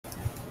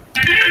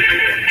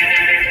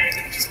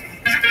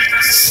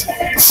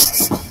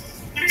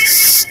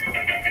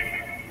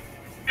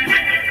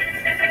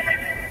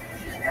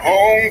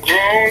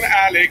on,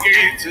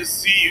 alligator,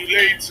 see you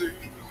later.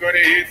 Gotta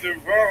hit the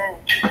road,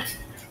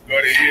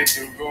 gotta hit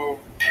the road.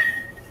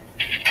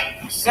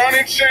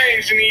 Sudden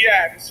change in the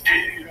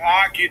atmosphere,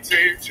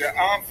 architecture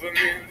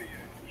unfamiliar.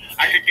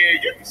 I could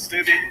get used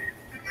to this.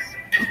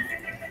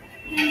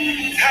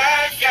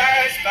 Time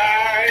flies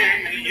by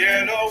in the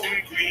yellow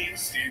and green.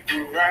 Stick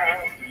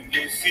around and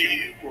you'll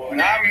see what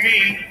I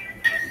mean.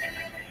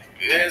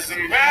 There's a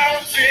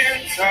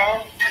mountain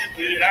top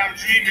that I'm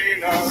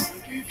dreaming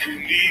of. If you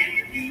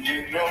need me,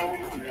 you know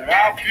where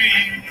I'll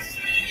be.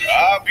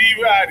 I'll be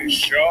riding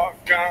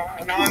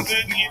shotgun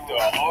underneath the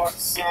hot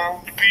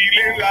sun,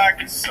 feeling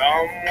like a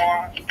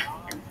someone.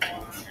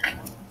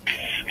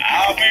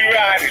 I'll be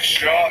riding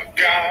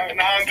shotgun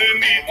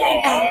underneath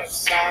the hot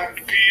sun,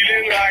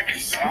 feeling like a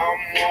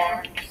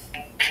someone.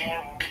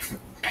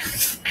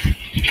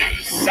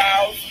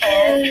 South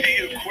of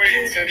the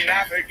equator,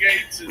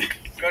 navigator,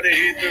 gotta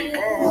hit the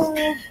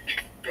road,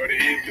 gotta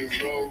hit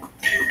the road.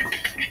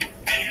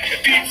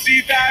 Deep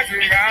sea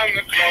diving round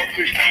the clock,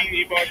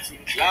 bikini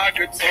bottoms,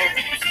 lager tops.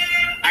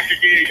 I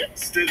could get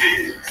used to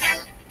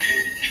this.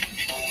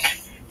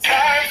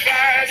 Time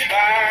flies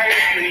by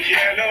in the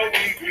yellow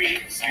and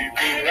green. Stick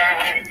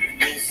around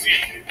and you'll see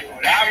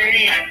what I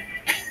mean.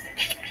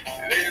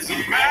 There's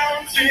a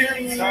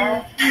mountain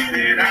top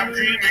that I'm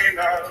dreaming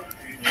of.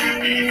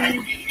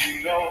 If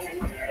you know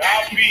where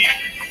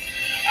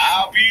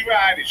I'll be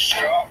riding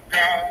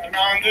shotgun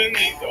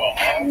underneath the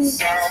hot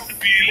sun,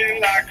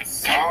 feeling like a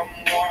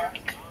someone.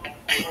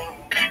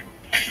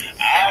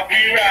 I'll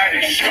be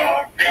riding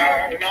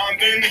shotgun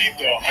underneath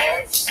the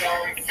hot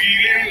sun,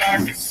 feeling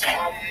like a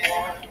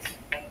someone.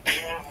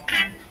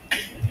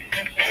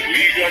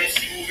 We got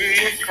two in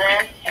the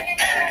front,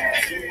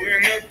 two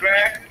in the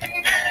back,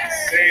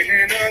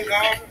 sailing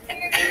along,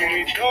 and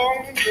we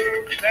don't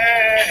look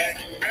back.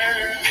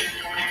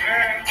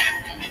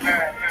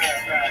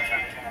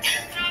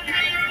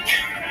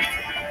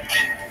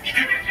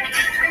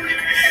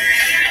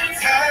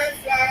 Time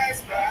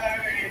flies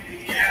by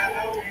in the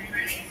yellow and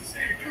green.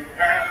 Stick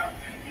around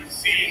and you'll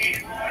see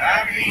what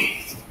I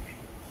mean.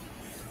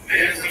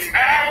 There's a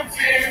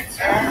mountain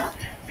top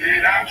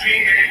that I'm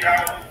dreaming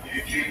of.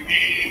 If you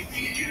need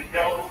me, you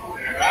know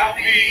where I'll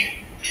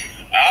be.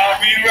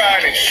 I'll be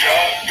riding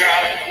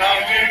shotgun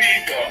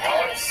underneath the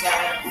hot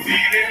sun,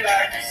 feeling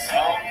like a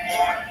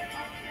someone.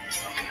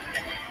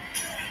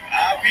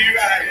 I'll be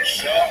riding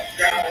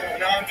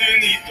shotgun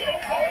underneath the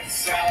hot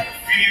sun,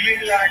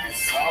 feeling like a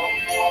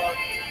someone.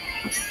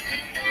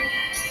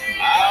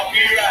 I'll be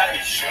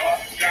riding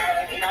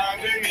shotgun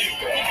underneath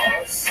the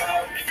hot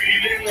sun,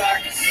 feeling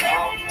like a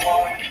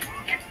someone.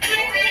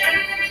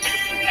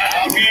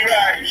 I'll be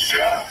riding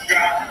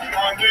shotgun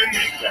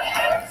underneath the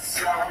hot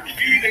sun,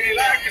 feeling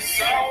like a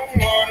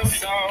someone,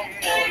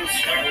 someone,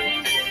 someone.